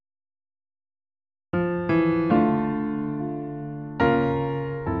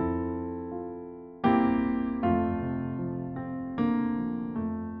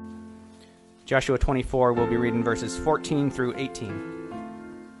Joshua 24, we'll be reading verses 14 through 18.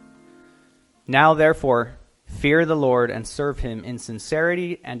 Now, therefore, fear the Lord and serve him in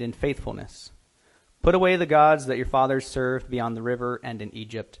sincerity and in faithfulness. Put away the gods that your fathers served beyond the river and in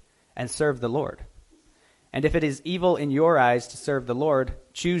Egypt, and serve the Lord. And if it is evil in your eyes to serve the Lord,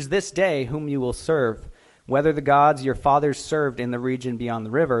 choose this day whom you will serve, whether the gods your fathers served in the region beyond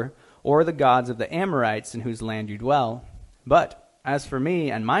the river, or the gods of the Amorites in whose land you dwell. But as for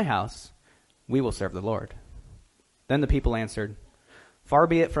me and my house, we will serve the Lord. Then the people answered, Far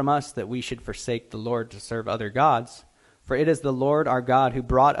be it from us that we should forsake the Lord to serve other gods, for it is the Lord our God who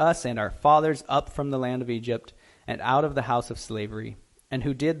brought us and our fathers up from the land of Egypt and out of the house of slavery, and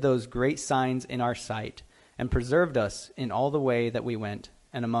who did those great signs in our sight, and preserved us in all the way that we went,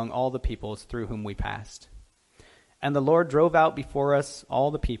 and among all the peoples through whom we passed. And the Lord drove out before us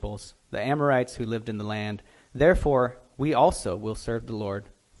all the peoples, the Amorites who lived in the land. Therefore we also will serve the Lord,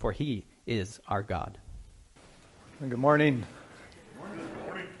 for he is our God. Good morning.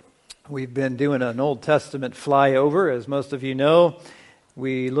 We've been doing an Old Testament flyover, as most of you know.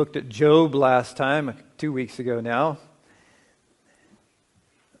 We looked at Job last time, 2 weeks ago now.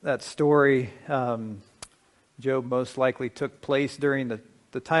 That story, Job most likely took place during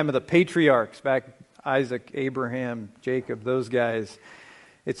the time of the patriarchs, back Isaac, Abraham, Jacob, those guys.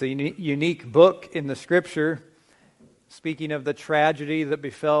 It's a unique book in the Scripture. Speaking of the tragedy that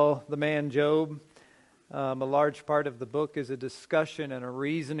befell the man Job, a large part of the book is a discussion and a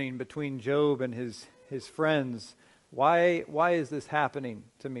reasoning between Job and his friends. Why is this happening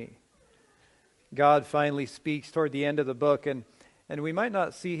to me? God finally speaks toward the end of the book, and we might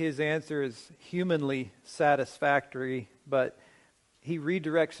not see his answer as humanly satisfactory, but he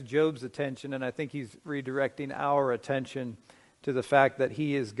redirects Job's attention, and I think he's redirecting our attention to the fact that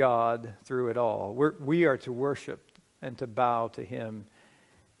he is God through it all. We are to worship and to bow to him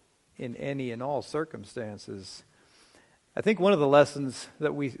in any and all circumstances. I think one of the lessons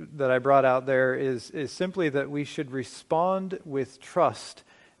that I brought out there is simply that we should respond with trust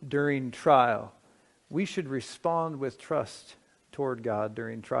during trial. We should respond with trust toward God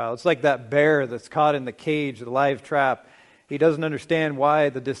during trial. It's like that bear that's caught in the cage, the live trap. He doesn't understand why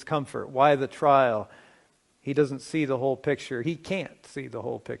the discomfort, why the trial. He doesn't see the whole picture. He can't see the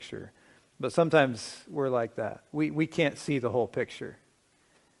whole picture. But sometimes we're like that. We can't see the whole picture.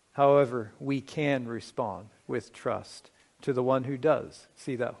 However, we can respond with trust to the one who does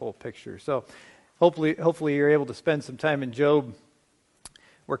see that whole picture. So hopefully you're able to spend some time in Job.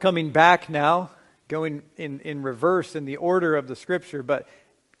 We're coming back now, going in reverse in the order of the Scripture, but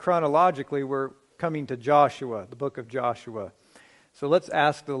chronologically we're coming to Joshua, the book of Joshua. So let's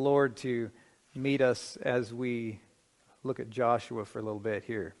ask the Lord to meet us as we look at Joshua for a little bit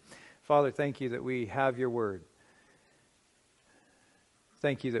here. Father, thank you that we have your word.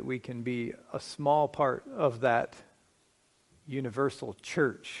 Thank you that we can be a small part of that universal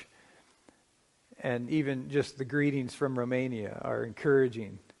church. And even just the greetings from Romania are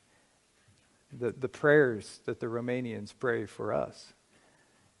encouraging. The prayers that the Romanians pray for us.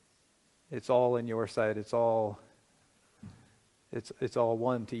 It's all in your sight. It's all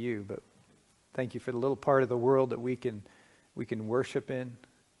one to you. But thank you for the little part of the world that we can worship in,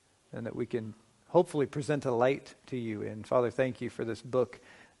 and that we can hopefully present a light to you in. Father, thank you for this book,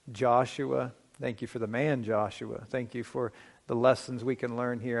 Joshua. Thank you for the man Joshua. Thank you for the lessons we can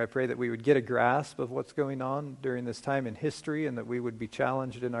learn here. I pray that we would get a grasp of what's going on during this time in history, and that we would be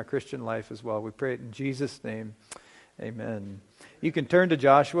challenged in our Christian life as well. We pray it in Jesus' name. Amen. You can turn to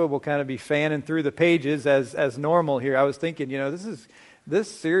Joshua. We'll kind of be fanning through the pages as normal here. I was thinking,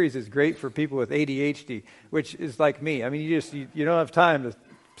 this series is great for people with ADHD, which is like me. I mean, you don't have time to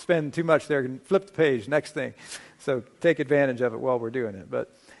spend too much there. Flip the page, next thing. So take advantage of it while we're doing it.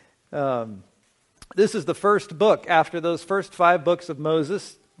 But this is the first book after those first 5 books of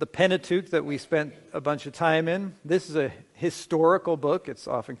Moses, the Pentateuch that we spent a bunch of time in. This is a historical book. It's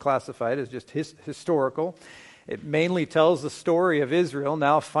often classified as just historical. It mainly tells the story of Israel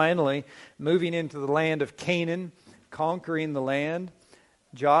now finally moving into the land of Canaan, conquering the land.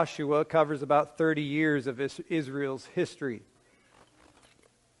 Joshua covers about 30 years of Israel's history.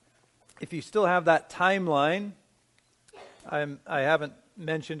 If you still have that timeline, I haven't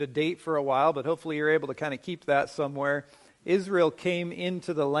mentioned a date for a while, but hopefully you're able to kind of keep that somewhere. Israel came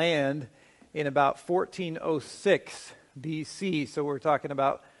into the land in about 1406 BC, so we're talking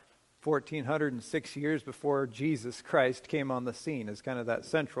about 1406 years before Jesus Christ came on the scene is kind of that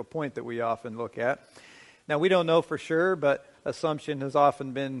central point that we often look at. Now, we don't know for sure, but assumption has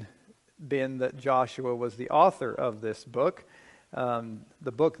often been that Joshua was the author of this book,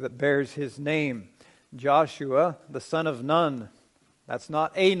 the book that bears his name. Joshua, the son of Nun. That's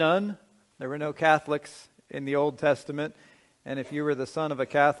not a nun, There were no Catholics in the Old Testament, and if you were the son of a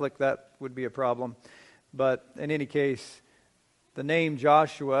Catholic, that would be a problem. But in any case, the name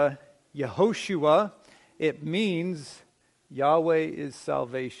Joshua, Yehoshua, it means Yahweh is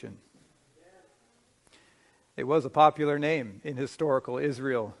salvation. It was a popular name in historical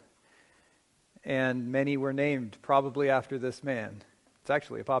Israel, and many were named probably after this man. It's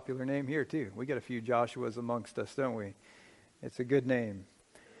actually a popular name here too. We get a few Joshuas amongst us, don't we? It's a good name.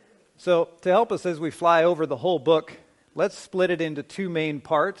 So to help us as we fly over the whole book, let's split it into two main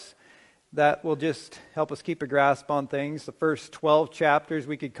parts that will just help us keep a grasp on things. The first 12 chapters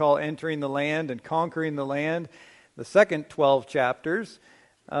we could call Entering the Land and Conquering the Land. The second 12 chapters,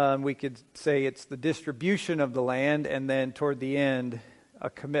 we could say it's the distribution of the land, and then toward the end, a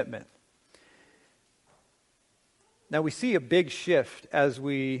commitment. Now we see a big shift as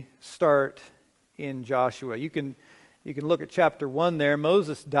we start in Joshua. You can look at chapter 1 there.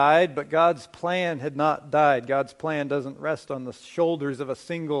 Moses died, but God's plan had not died. God's plan doesn't rest on the shoulders of a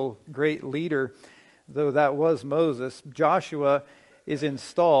single great leader, though that was Moses. Joshua is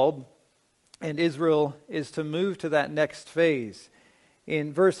installed, and Israel is to move to that next phase.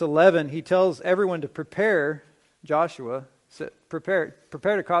 In verse 11, he tells everyone to prepare, Joshua, prepare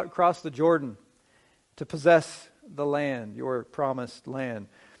to cross the Jordan, to possess the land, your promised land.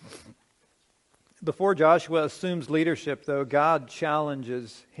 Before Joshua assumes leadership, though, God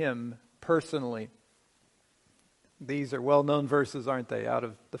challenges him personally. These are well-known verses, aren't they, out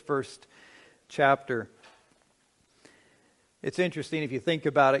of the first chapter. It's interesting if you think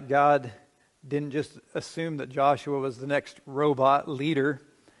about it. God didn't just assume that Joshua was the next robot leader.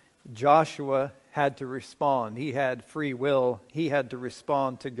 Joshua had to respond. He had free will. He had to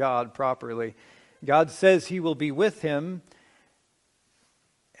respond to God properly. God says he will be with him,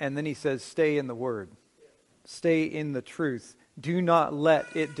 and then he says, stay in the Word. Stay in the truth. Do not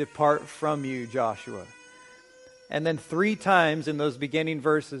let it depart from you, Joshua. And then 3 times in those beginning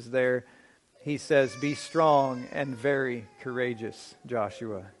verses there, he says, be strong and very courageous,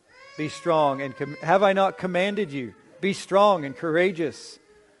 Joshua. Be strong and have I not commanded you? Be strong and courageous.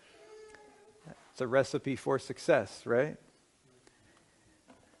 It's a recipe for success, right?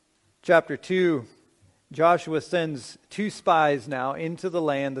 Chapter 2, Joshua sends 2 spies now into the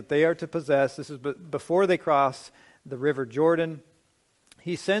land that they are to possess. This is before they cross the river Jordan.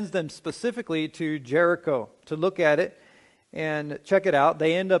 He sends them specifically to Jericho to look at it and check it out.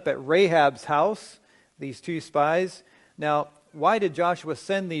 They end up at Rahab's house, these 2 spies. Now, why did Joshua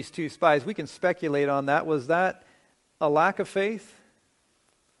send these 2 spies? We can speculate on that. Was that a lack of faith?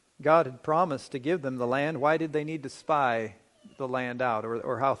 God had promised to give them the land. Why did they need to spy the land out,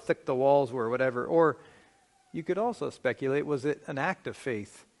 or how thick the walls were, whatever? Or you could also speculate, was it an act of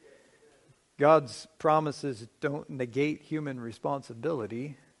faith? God's promises don't negate human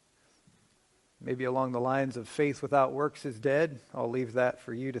responsibility. Maybe along the lines of faith without works is dead. I'll leave that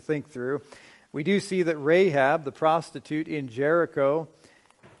for you to think through. We do see that Rahab, the prostitute in Jericho,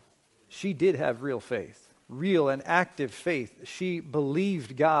 she did have real faith. Real and active faith. She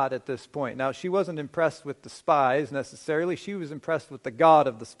believed God at this point. Now, she wasn't impressed with the spies necessarily. She was impressed with the God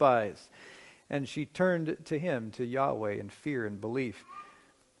of the spies. And she turned to him, to Yahweh, in fear and belief.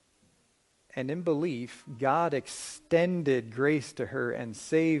 And in belief, God extended grace to her and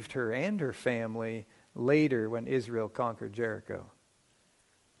saved her and her family later when Israel conquered Jericho.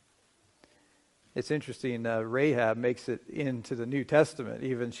 It's interesting, Rahab makes it into the New Testament.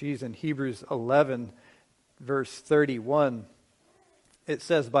 Even she's in Hebrews 11, verse 31. It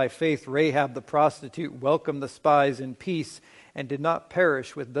says, by faith Rahab the prostitute welcomed the spies in peace and did not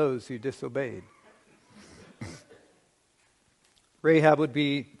perish with those who disobeyed. Rahab would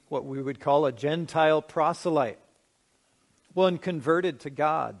be what we would call a Gentile proselyte, one converted to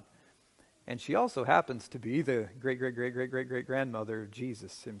God. And she also happens to be the great-great-great-great-great-great-grandmother of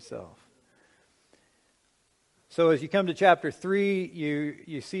Jesus himself. So as you come to chapter 3,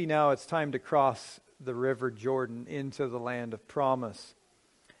 you see now it's time to cross the river Jordan into the land of promise.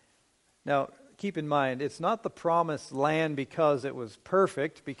 Now, keep in mind, it's not the promised land because it was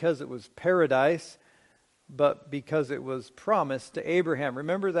perfect, because it was paradise, but because it was promised to Abraham.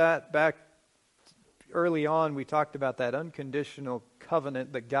 Remember that back early on we talked about that unconditional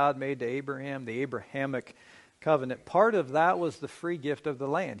covenant that God made to Abraham, the Abrahamic covenant. Part of that was the free gift of the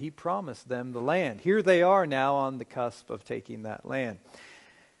land. He promised them the land. Here they are now on the cusp of taking that land.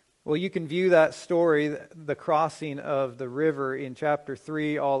 Well, you can view that story, the crossing of the river in chapter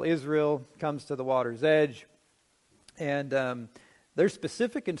 3. All Israel comes to the water's edge. And there's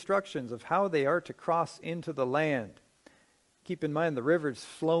specific instructions of how they are to cross into the land. Keep in mind the river's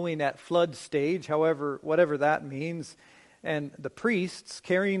flowing at flood stage, however, whatever that means. And the priests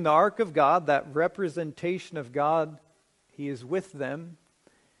carrying the ark of God, that representation of God, he is with them.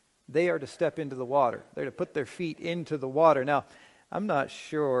 They are to step into the water. They're to put their feet into the water. Now, I'm not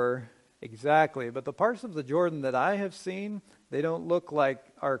sure exactly, but the parts of the Jordan that I have seen, they don't look like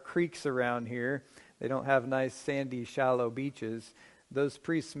our creeks around here. They don't have nice sandy, shallow beaches. Those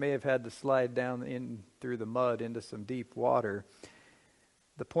priests may have had to slide down in through the mud into some deep water.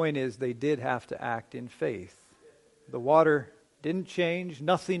 The point is, they did have to act in faith. The water didn't change,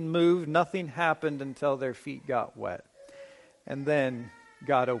 nothing moved, nothing happened until their feet got wet. And then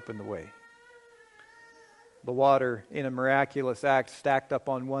God opened the way. The water, in a miraculous act, stacked up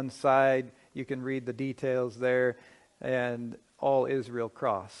on one side. You can read the details there. And all Israel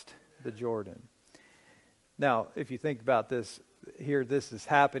crossed the Jordan. Now, if you think about this, here this is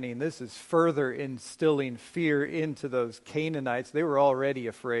happening. This is further instilling fear into those Canaanites. They were already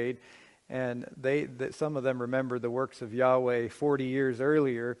afraid. And some of them remember the works of Yahweh 40 years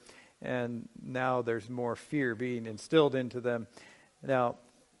earlier. And now there's more fear being instilled into them. Now,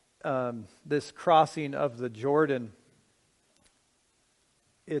 this crossing of the Jordan,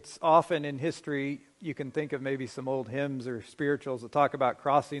 it's often in history, you can think of maybe some old hymns or spirituals that talk about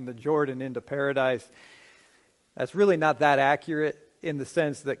crossing the Jordan into paradise. That's really not that accurate in the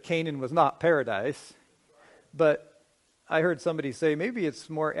sense that Canaan was not paradise. But I heard somebody say maybe it's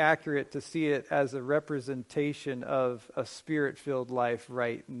more accurate to see it as a representation of a spirit-filled life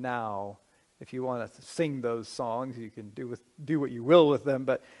right now. If you want to sing those songs, you can do what you will with them.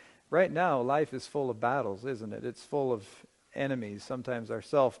 But right now, life is full of battles, isn't it? It's full of enemies, sometimes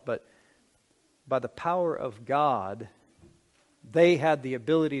ourselves. But by the power of God, they had the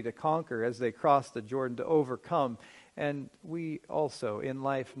ability to conquer as they crossed the Jordan, to overcome. And we also, in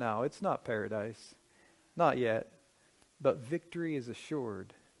life now, it's not paradise. Not yet. But victory is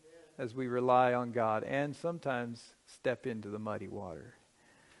assured as we rely on God and sometimes step into the muddy water.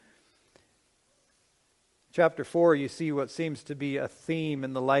 Chapter 4, you see what seems to be a theme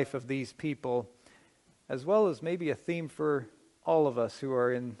in the life of these people, as well as maybe a theme for all of us who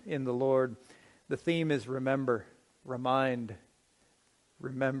are in the Lord. The theme is remember, remind,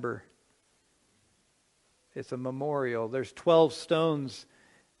 remember. It's a memorial. There's 12 stones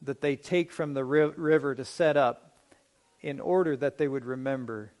that they take from the river to set up in order that they would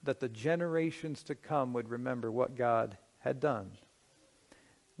remember, that the generations to come would remember what God had done.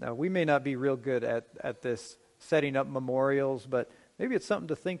 Now, we may not be real good at this, setting up memorials, but maybe it's something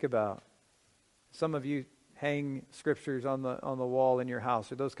to think about. Some of you hang scriptures on the wall in your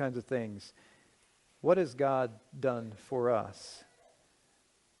house or those kinds of things. What has God done for us?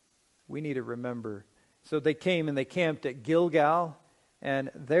 We need to remember. So they came and they camped at Gilgal, and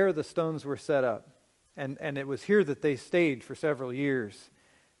there the stones were set up. And it was here that they stayed for several years,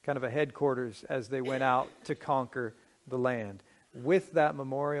 kind of a headquarters as they went out to conquer the land, with that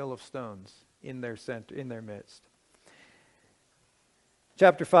memorial of stones in their center, in their midst.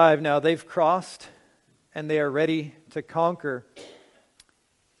 Chapter 5, now they've crossed and they are ready to conquer.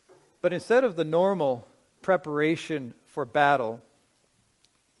 But instead of the normal preparation for battle,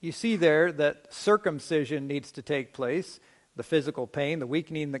 you see there that circumcision needs to take place, the physical pain, the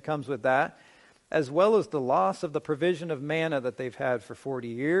weakening that comes with that, as well as the loss of the provision of manna that they've had for 40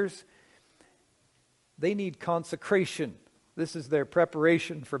 years. They need consecration. This is their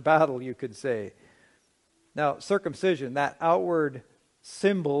preparation for battle, you could say. Now, circumcision, that outward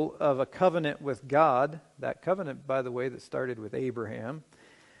symbol of a covenant with God, that covenant, by the way, that started with Abraham.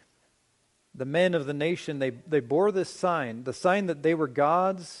 The men of the nation, they bore this sign, the sign that they were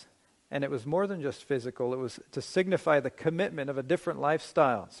God's, and it was more than just physical. It was to signify the commitment of a different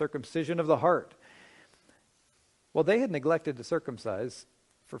lifestyle, circumcision of the heart. Well, they had neglected to circumcise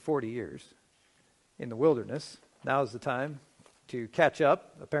for 40 years in the wilderness. Now is the time to catch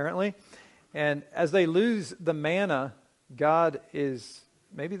up, apparently. And as they lose the manna, God is,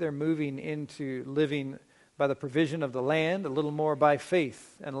 maybe they're moving into living by the provision of the land, a little more by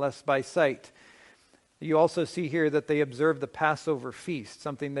faith and less by sight. You also see here that they observed the Passover feast,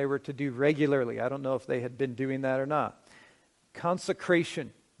 something they were to do regularly. I don't know if they had been doing that or not.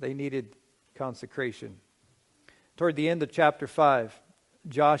 Consecration. They needed consecration. Toward the end of chapter 5,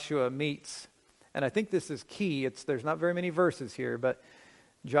 Joshua meets, and I think this is key. There's not very many verses here, but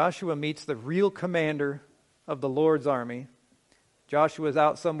Joshua meets the real commander of the Lord's army. Joshua's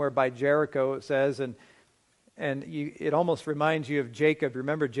out somewhere by Jericho, it says, and it almost reminds you of Jacob.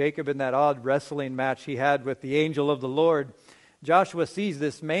 Remember Jacob in that odd wrestling match he had with the angel of the Lord? Joshua sees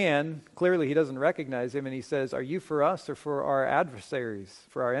this man. Clearly he doesn't recognize him, and he says, "Are you for us or for our adversaries,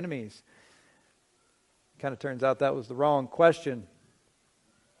 for our enemies?" Kind of turns out that was the wrong question.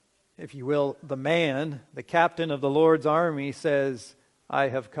 if you will, the man, the captain of the Lord's army says, I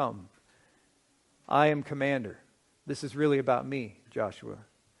have come. I am commander. This is really about me, Joshua.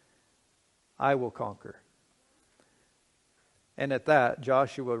 I will conquer. And at that,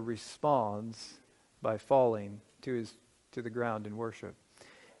 Joshua responds by falling to the ground in worship.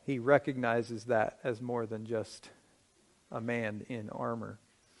 He recognizes that as more than just a man in armor.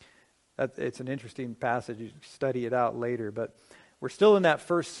 It's an interesting passage. You study it out later, but we're still in that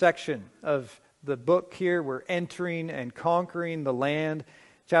first section of the book here. We're entering and conquering the land.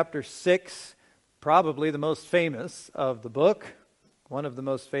 Chapter 6, probably the most famous of the book. One of the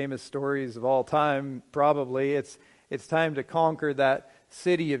most famous stories of all time, probably. It's time to conquer that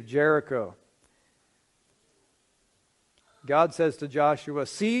city of Jericho. God says to Joshua,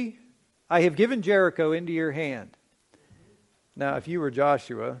 see, I have given Jericho into your hand. Now, if you were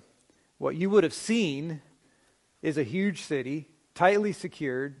Joshua, what you would have seen is a huge city, tightly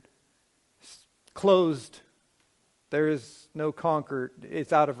secured, closed. There is no conquer.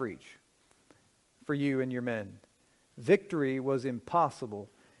 It's out of reach for you and your men. Victory was impossible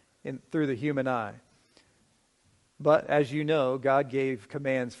through the human eye. But as you know, God gave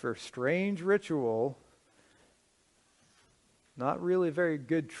commands for strange ritual. Not really very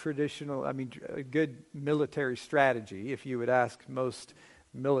good good military strategy, if you would ask most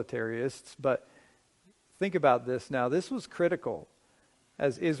militarists. But think about this now. This was critical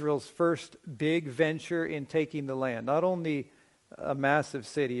as Israel's first big venture in taking the land. Not only a massive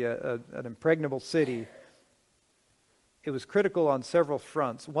city, an impregnable city, it was critical on several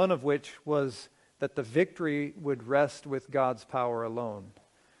fronts, one of which was that the victory would rest with God's power alone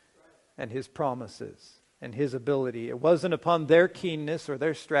and His promises and His ability. It wasn't upon their keenness or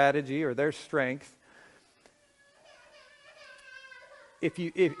their strategy or their strength.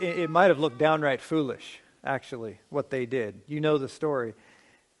 It might have looked downright foolish, actually, what they did. You know the story.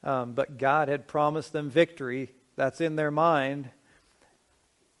 But God had promised them victory. That's in their mind.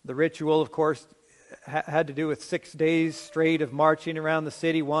 The ritual, of course, had to do with 6 days straight of marching around the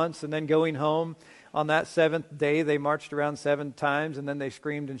city once and then going home. On that seventh day, they marched around 7 times, and then they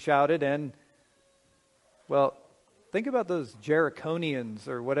screamed and shouted. And, well, think about those Jericonians,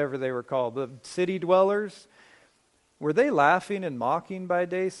 or whatever they were called, the city dwellers. Were they laughing and mocking by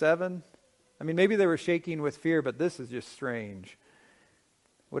day 7? I mean, maybe they were shaking with fear, but this is just strange.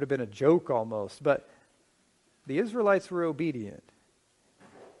 Would have been a joke almost. But the Israelites were obedient.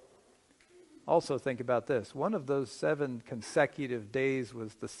 Also think about this. One of those 7 consecutive days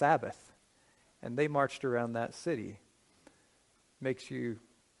was the Sabbath, and they marched around that city. Makes you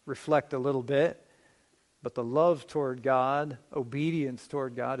reflect a little bit, but the love toward God, obedience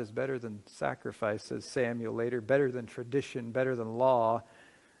toward God is better than sacrifice, says Samuel later, better than tradition, better than law.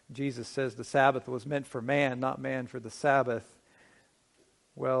 Jesus says the Sabbath was meant for man, not man for the Sabbath.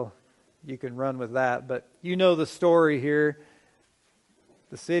 Well, you can run with that, but you know the story here.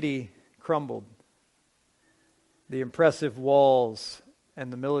 The city crumbled. The impressive walls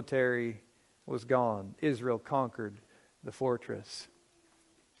and the military was gone. Israel conquered the fortress.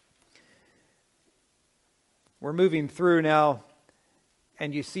 We're moving through now,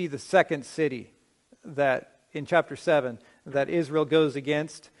 and you see the second city that in chapter 7 that Israel goes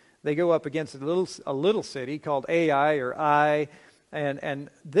against. They go up against a little city called Ai or Ai, and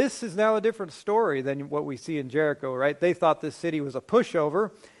this is now a different story than what we see in Jericho, right? They thought this city was a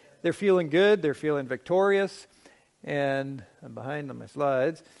pushover. They're feeling good. They're feeling victorious. And I'm behind on my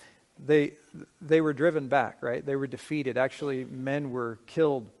slides. They were driven back, right? They were defeated. Actually, men were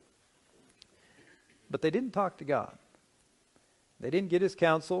killed. But they didn't talk to God. They didn't get His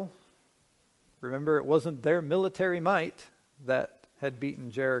counsel. Remember, it wasn't their military might that had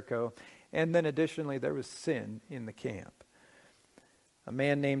beaten Jericho. And then additionally, there was sin in the camp. A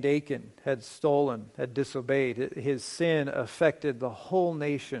man named Achan had stolen, had disobeyed. His sin affected the whole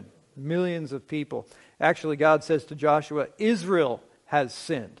nation, millions of people. Actually, God says to Joshua, Israel has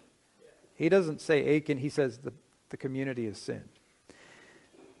sinned. He doesn't say Achan, He says the community has sinned.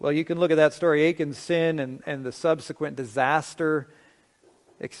 Well, you can look at that story. Achan's sin and the subsequent disaster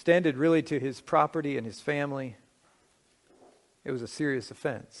extended really to his property and his family. It was a serious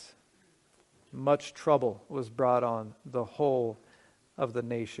offense. Much trouble was brought on the whole of the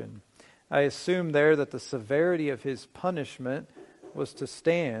nation. I assume there that the severity of his punishment was to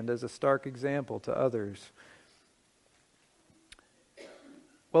stand as a stark example to others.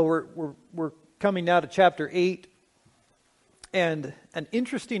 Well, we're coming now to chapter 8, and an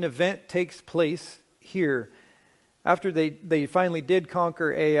interesting event takes place here. After they finally did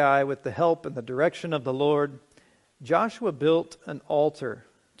conquer Ai with the help and the direction of the Lord, Joshua built an altar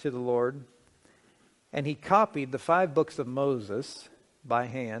to the Lord, and he copied the 5 books of Moses by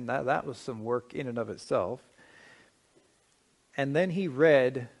hand. That was some work in and of itself. And then he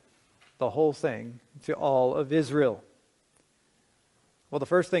read the whole thing to all of Israel. Well, the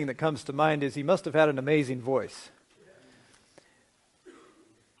first thing that comes to mind is he must have had an amazing voice.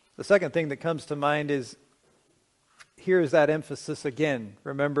 The second thing that comes to mind is, here's that emphasis again,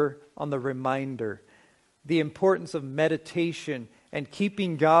 remember, on the reminder. The importance of meditation and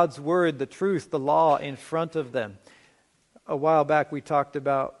keeping God's word, the truth, the law in front of them. A while back we talked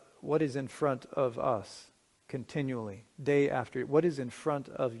about what is in front of us continually, day after. What is in front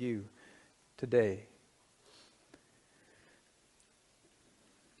of you today?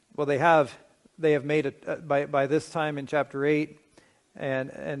 Well, they have made it by this time in chapter 8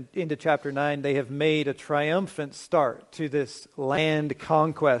 and into chapter 9, they have made a triumphant start to this land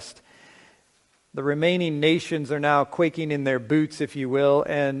conquest. The remaining nations are now quaking in their boots, if you will,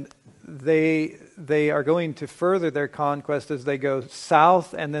 and they are going to further their conquest as they go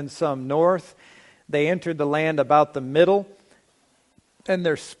south and then some north. They entered the land about the middle, and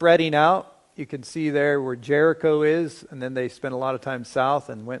they're spreading out. You can see there where Jericho is, and then they spent a lot of time south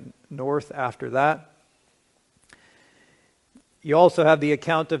and went north after that. You also have the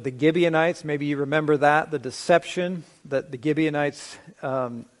account of the Gibeonites. Maybe you remember that, the deception that the Gibeonites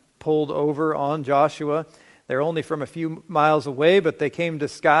pulled over on Joshua. They're only from a few miles away, but they came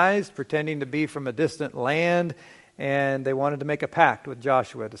disguised, pretending to be from a distant land, and they wanted to make a pact with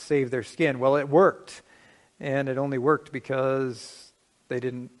Joshua to save their skin. Well, it worked, and it only worked because they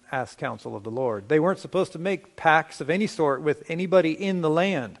didn't ask counsel of the Lord. They weren't supposed to make pacts of any sort with anybody in the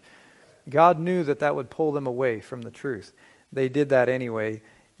land. God knew that would pull them away from the truth. They did that anyway,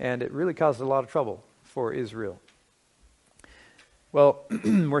 and it really caused a lot of trouble for Israel. Well,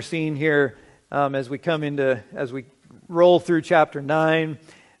 we're seeing here as we roll through chapter 9,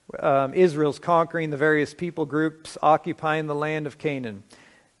 Israel's conquering the various people groups, occupying the land of Canaan.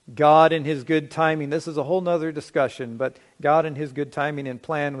 God in his good timing, this is a whole nother discussion, but God in his good timing and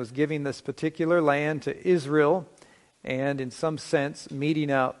plan was giving this particular land to Israel and in some sense meting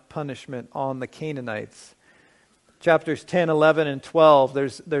out punishment on the Canaanites. Chapters 10, 11, and 12,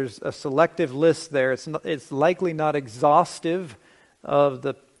 there's a selective list there. It's likely not exhaustive of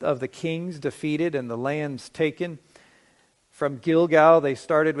the kings defeated and the lands taken. From Gilgal, they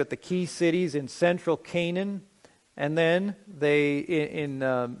started with the key cities in central Canaan, and then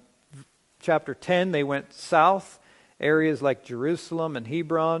in chapter 10, they went south, areas like Jerusalem and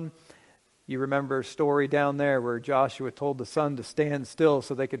Hebron. You remember a story down there where Joshua told the sun to stand still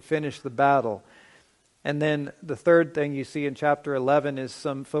so they could finish the battle. And then the third thing you see in chapter 11 is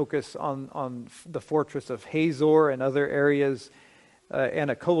some focus on the fortress of Hazor and other areas,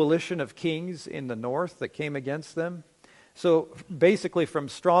 and a coalition of kings in the north that came against them. So basically from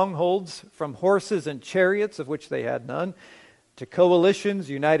strongholds, from horses and chariots, of which they had none, to coalitions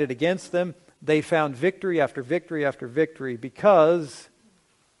united against them, they found victory after victory after victory because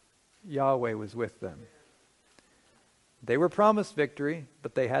Yahweh was with them. They were promised victory,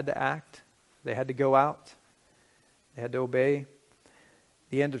 but they had to act. They had to go out. They had to obey.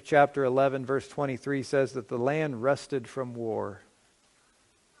 The end of chapter 11, verse 23 says that the land rested from war.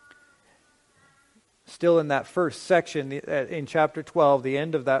 Still in that first section, in chapter 12, the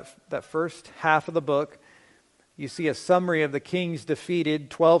end of that first half of the book, you see a summary of the kings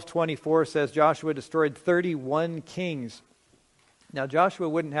defeated. 12:24 says Joshua destroyed 31 kings. Now Joshua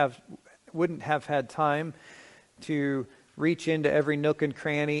wouldn't have had time to reach into every nook and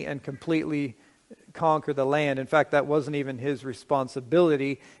cranny and completely conquer the land. In fact, that wasn't even his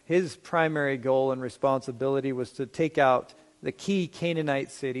responsibility. His primary goal and responsibility was to take out the key Canaanite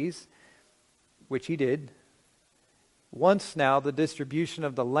cities, which he did. Once now the distribution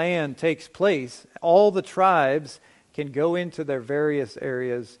of the land takes place, all the tribes can go into their various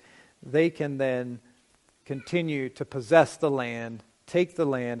areas. They can then continue to possess the land, take the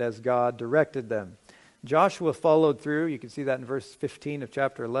land as God directed them. Joshua followed through. You can see that in verse 15 of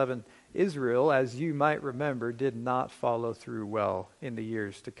chapter 11. Israel, as you might remember, did not follow through well in the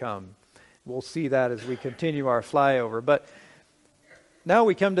years to come. We'll see that as we continue our flyover. But now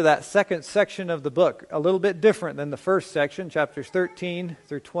we come to that second section of the book, a little bit different than the first section, chapters 13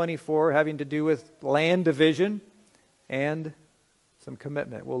 through 24, having to do with land division and some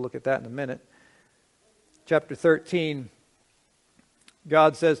commitment. We'll look at that in a minute. Chapter 13,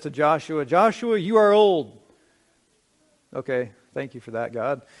 God says to Joshua, "Joshua, you are old." Okay, thank you for that,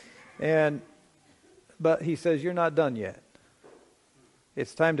 God. But he says, "You're not done yet.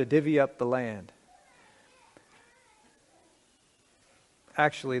 It's time to divvy up the land."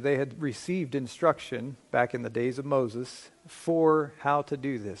 Actually, they had received instruction back in the days of Moses for how to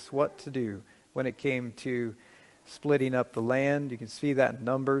do this, what to do when it came to splitting up the land. You can see that in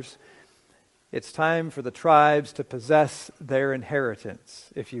Numbers. It's time for the tribes to possess their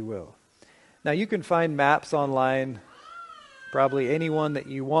inheritance, if you will. Now, you can find maps online, probably any one that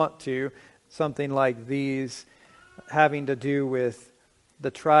you want to, something like these, having to do with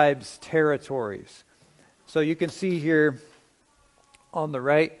the tribes' territories. So you can see here on the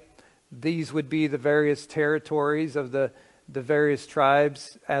right, these would be the various territories of the various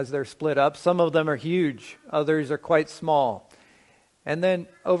tribes as they're split up. Some of them are huge, others are quite small. And then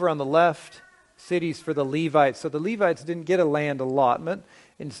over on the left, cities for the Levites. So the Levites didn't get a land allotment.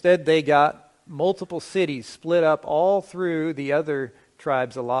 Instead, they got multiple cities split up all through the other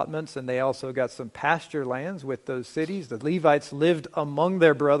tribes' allotments, and they also got some pasture lands with those cities. The Levites lived among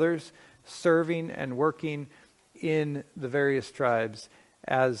their brothers, serving and working in the various tribes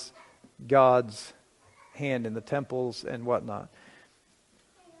as God's hand in the temples and whatnot.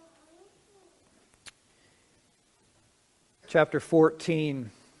 Chapter 14,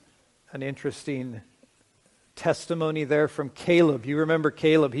 an interesting testimony there from Caleb. You remember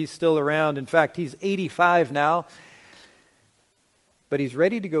Caleb, he's still around. In fact, he's 85 now, but he's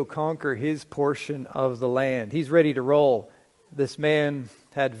ready to go conquer his portion of the land. He's ready to roll. This man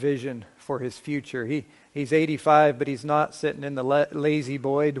had vision for his future. He's 85, but he's not sitting in the lazy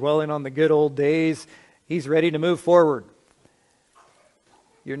boy, dwelling on the good old days. He's ready to move forward.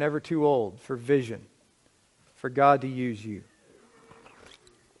 You're never too old for vision, for God to use you.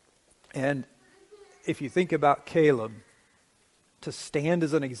 And if you think about Caleb, to stand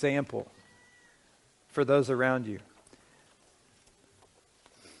as an example for those around you,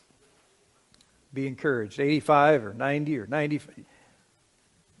 be encouraged. 85 or 90 or 90,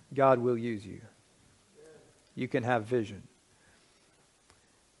 God will use you. You can have vision.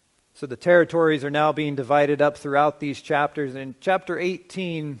 So the territories are now being divided up throughout these chapters. In chapter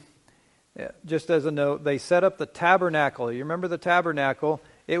 18, just as a note, they set up the tabernacle. You remember the tabernacle?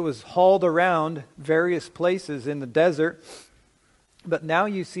 It was hauled around various places in the desert. But now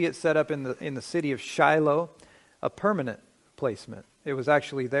you see it set up in the city of Shiloh, a permanent placement. It was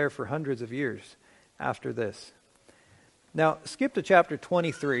actually there for hundreds of years after this. Now, skip to chapter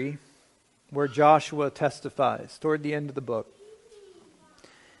 23, where Joshua testifies toward the end of the book.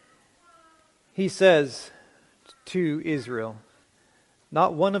 He says to Israel,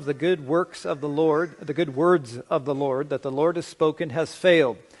 "Not one of the good works of the Lord, the good words of the Lord that the Lord has spoken has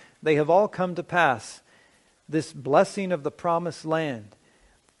failed. They have all come to pass, this blessing of the promised land."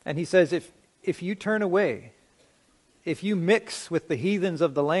 And he says, if you turn away, if you mix with the heathens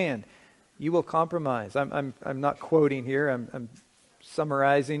of the land, you will compromise. I'm not quoting here, I'm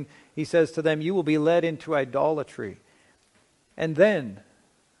summarizing. He says to them, you will be led into idolatry. And then,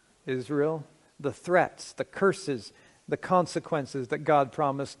 Israel, the threats, the curses, the consequences that God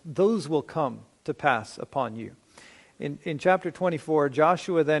promised, those will come to pass upon you. In chapter 24,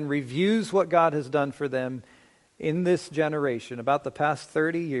 Joshua then reviews what God has done for them in this generation, about the past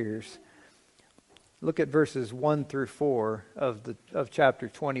 30 years. Look at verses 1 through 4 of chapter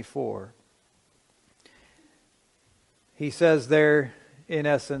 24. He says there, in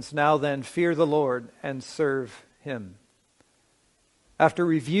essence, "Now then, fear the Lord and serve Him." After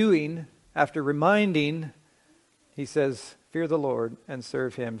reviewing, after reminding, he says, fear the Lord and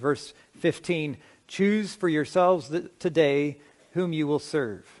serve Him. Verse 15, "Choose for yourselves today whom you will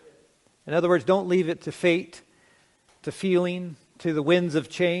serve." In other words, don't leave it to fate, to feeling, to the winds of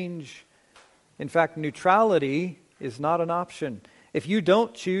change. In fact, neutrality is not an option. If you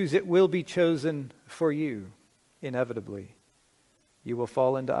don't choose, it will be chosen for you, inevitably. You will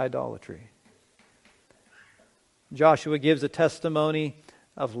fall into idolatry. Joshua gives a testimony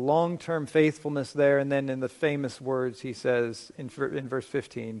of long-term faithfulness there, and then in the famous words he says in verse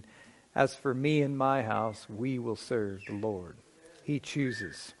 15, "As for me and my house, we will serve the Lord." He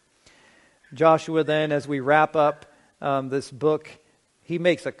chooses. Joshua then, as we wrap up this book, he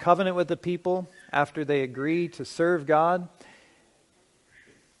makes a covenant with the people after they agree to serve God.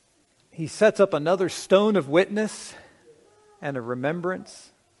 He sets up another stone of witness and a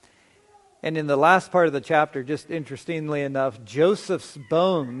remembrance. And in the last part of the chapter, just interestingly enough, Joseph's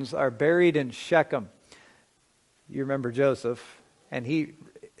bones are buried in Shechem. You remember Joseph, and he,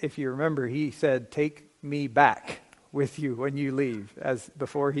 if you remember, he said, "Take me back with you when you leave," as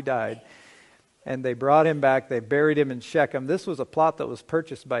before he died. And they brought him back, they buried him in Shechem. This was a plot that was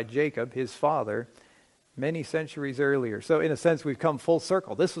purchased by Jacob, his father, many centuries earlier. So in a sense, we've come full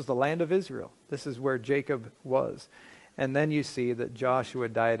circle. This was the land of Israel. This is where Jacob was. And then you see that Joshua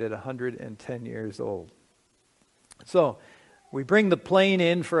died at 110 years old. So we bring the plane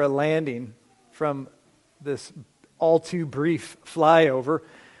in for a landing from this all too brief flyover.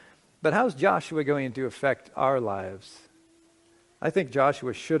 But how's Joshua going to affect our lives? I think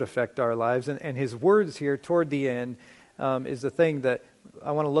Joshua should affect our lives, and his words here toward the end is the thing that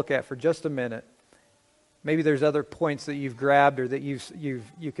I want to look at for just a minute. Maybe there's other points that you've grabbed or that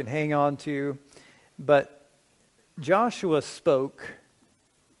you can hang on to, but Joshua spoke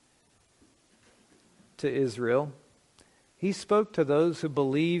to Israel. He spoke to those who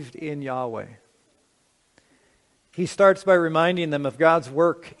believed in Yahweh. He starts by reminding them of God's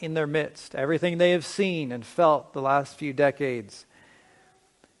work in their midst, everything they have seen and felt the last few decades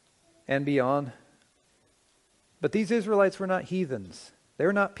and beyond. But these Israelites were not heathens. They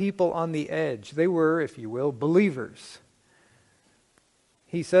were not people on the edge. They were, if you will, believers.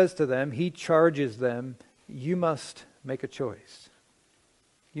 He says to them, he charges them, you must make a choice.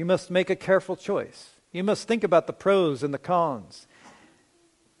 You must make a careful choice. You must think about the pros and the cons.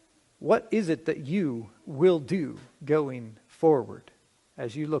 What is it that you will do going forward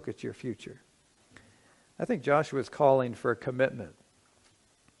as you look at your future? I think Joshua is calling for a commitment,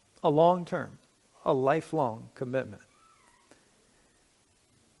 a long-term, a lifelong commitment.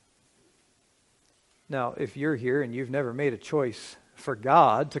 Now, if you're here and you've never made a choice for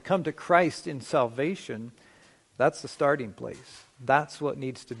God to come to Christ in salvation, that's the starting place. That's what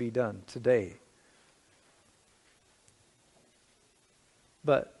needs to be done today.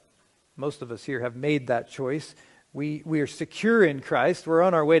 But most of us here have made that choice. We are secure in Christ. We're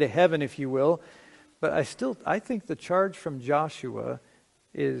on our way to heaven, if you will. But I think the charge from Joshua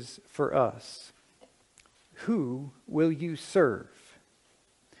is for us. Who will you serve?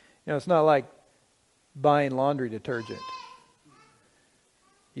 You know, it's not like buying laundry detergent.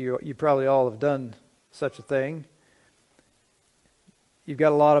 You probably all have done such a thing. You've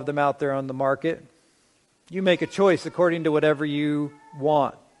got a lot of them out there on the market. You make a choice according to whatever you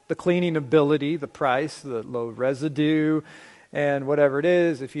want. The cleaning ability, the price, the low residue, and whatever it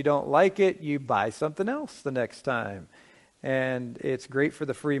is. If you don't like it, you buy something else the next time. And it's great for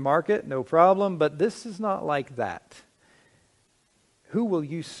the free market, no problem, but this is not like that. Who will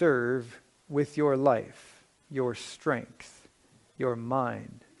you serve with your life, your strength, your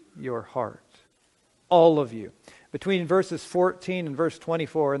mind, your heart? All of you. Between verses 14 and verse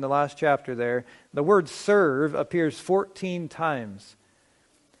 24 in the last chapter there, the word serve appears 14 times.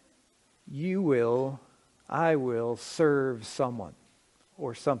 I will serve someone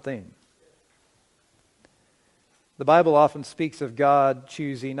or something. The Bible often speaks of God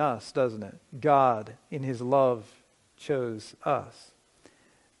choosing us, doesn't it? God, in His love, chose us.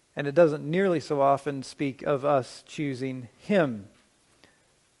 And it doesn't nearly so often speak of us choosing Him.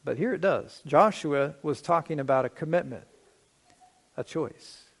 But here it does. Joshua was talking about a commitment, a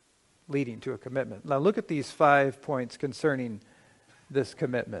choice, leading to a commitment. Now look at these 5 points concerning this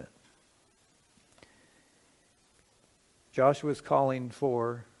commitment. Joshua is calling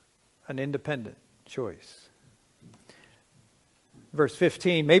for an independent choice. Verse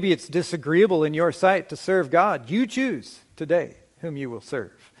 15, maybe it's disagreeable in your sight to serve God. You choose today whom you will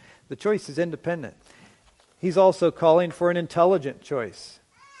serve. The choice is independent. He's also calling for an intelligent choice.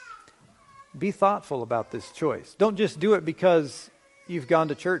 Be thoughtful about this choice. Don't just do it because you've gone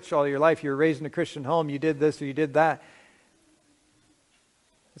to church all your life, you were raised in a Christian home, you did this or you did that.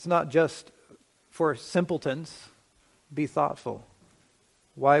 It's not just for simpletons. Be thoughtful.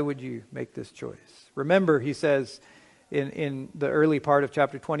 Why would you make this choice? Remember, he says in the early part of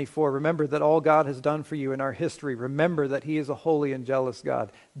chapter 24, remember that all God has done for you in our history. Remember that He is a holy and jealous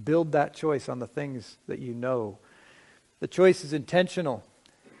God. Build that choice on the things that you know. The choice is intentional.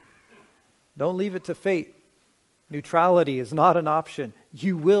 Don't leave it to fate. Neutrality is not an option.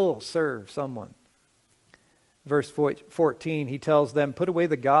 You will serve someone. Verse 14, he tells them, put away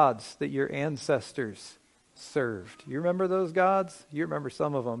the gods that your ancestors served. You remember those gods? You remember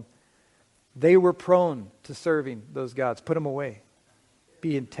some of them. They were prone to serving those gods. Put them away.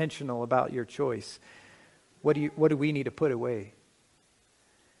 Be intentional about your choice. What do we need to put away?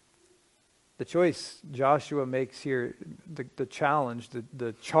 The choice Joshua makes here, the challenge,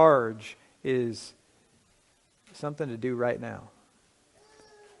 the charge is something to do right now.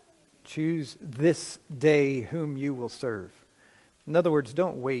 Choose this day whom you will serve. In other words,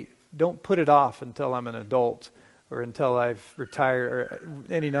 don't wait. Don't put it off until I'm an adult or until I've retired or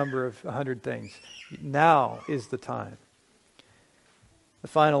any number of 100 things. Now is the time. The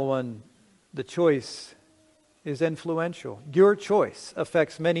final one, the choice is influential. Your choice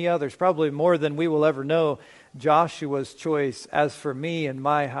affects many others, probably more than we will ever know. Joshua's choice, as for me and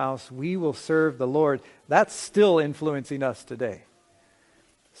my house, we will serve the Lord. That's still influencing us today.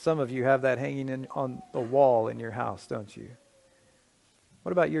 Some of you have that hanging on the wall in your house, don't you?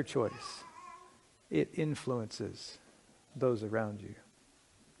 What about your choice? It influences those around you.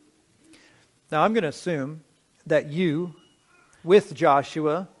 Now, I'm going to assume that you, with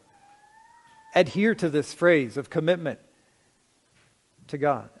Joshua, adhere to this phrase of commitment to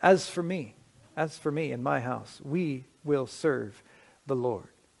God. As for me and my house, we will serve the Lord.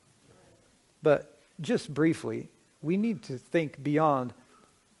 But just briefly, we need to think beyond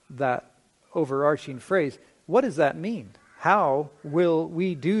that overarching phrase. What does that mean? How will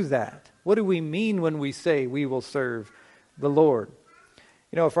we do that? What do we mean when we say we will serve the Lord?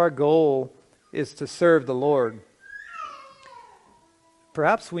 You know, if our goal is to serve the Lord,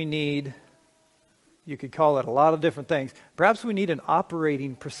 perhaps we need, you could call it a lot of different things, perhaps we need an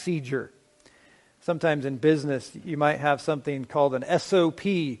operating procedure. Sometimes in business, you might have something called an SOP.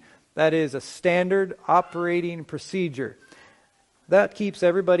 That is a standard operating procedure. That keeps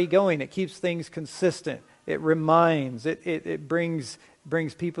everybody going. It keeps things consistent. It reminds. It brings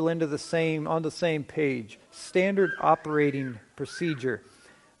people on the same page. Standard operating procedure.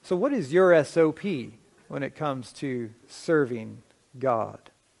 So what is your SOP when it comes to serving God?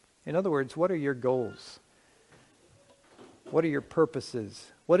 In other words, what are your goals? What are your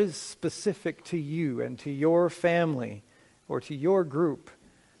purposes? What is specific to you and to your family or to your group?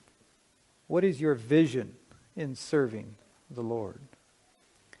 What is your vision in serving the Lord?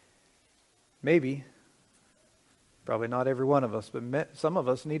 Maybe, probably not every one of us, but some of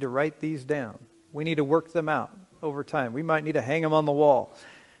us need to write these down. We need to work them out over time. We might need to hang them on the wall.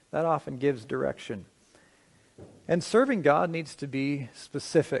 That often gives direction. And serving God needs to be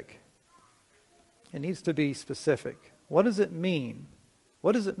specific. It needs to be specific. What does it mean?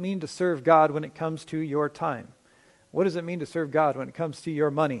 What does it mean to serve God when it comes to your time? What does it mean to serve God when it comes to your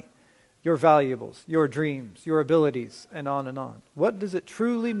money, your valuables, your dreams, your abilities, and on and on? What does it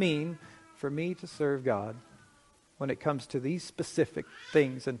truly mean for me to serve God when it comes to these specific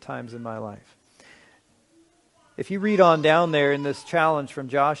things and times in my life? If you read on down there in this challenge from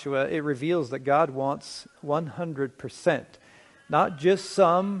Joshua, it reveals that God wants 100%. Not just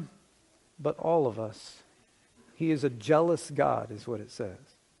some, but all of us. He is a jealous God, is what it says.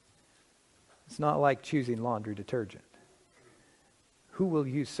 It's not like choosing laundry detergent. Who will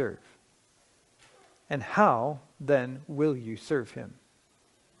you serve? And how, then, will you serve Him?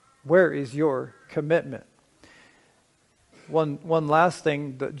 Where is your commitment? One last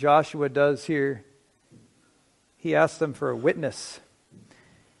thing that Joshua does here, he asks them for a witness.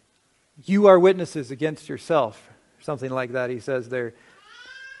 You are witnesses against yourself. Something like that he says there.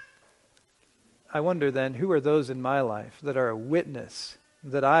 I wonder then, who are those in my life that are a witness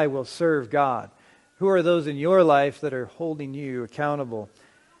that I will serve God? Who are those in your life that are holding you accountable?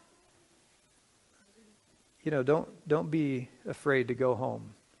 You know, don't be afraid to go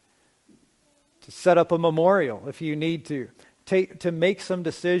home. To set up a memorial if you need to. To make some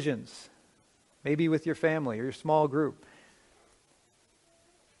decisions. Maybe with your family or your small group.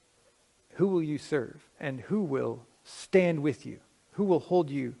 Who will you serve? And who will stand with you? Who will hold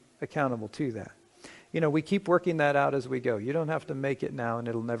you accountable to that? You know, we keep working that out as we go. You don't have to make it now and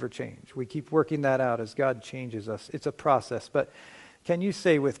it'll never change. We keep working that out as God changes us. It's a process. But can you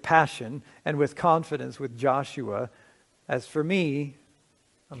say with passion and with confidence with Joshua, as for me,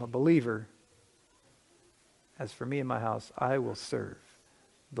 I'm a believer. As for me and my house, I will serve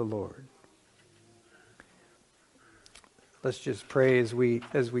the Lord. Let's just pray as we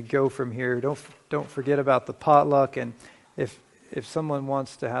go from here. Don't forget about the potluck, and if someone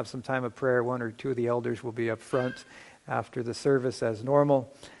wants to have some time of prayer, one or two of the elders will be up front after the service as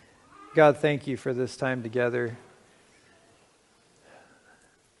normal. God, thank you for this time together.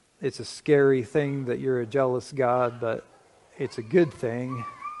 It's a scary thing that you're a jealous God, but it's a good thing.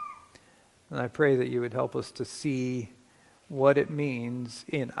 And I pray that you would help us to see what it means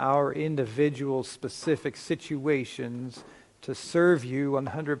in our individual specific situations to serve you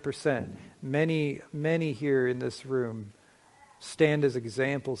 100%. Many here in this room stand as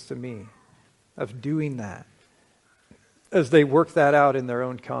examples to me of doing that as they work that out in their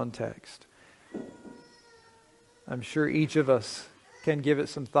own context. I'm sure each of us can give it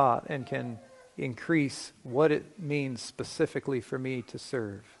some thought and can increase what it means specifically for me to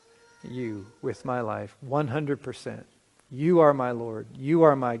serve you with my life 100%. You are my Lord. You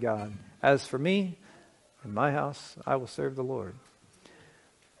are my God. As for me and my house, I will serve the Lord.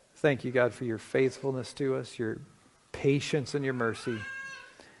 Thank you, God, for your faithfulness to us, your patience and your mercy.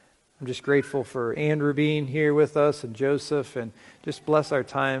 I'm just grateful for Andrew being here with us and Joseph, and just bless our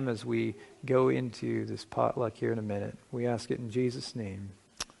time as we go into this potluck here in a minute. We ask it in Jesus' name.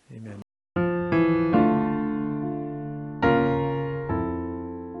 Amen.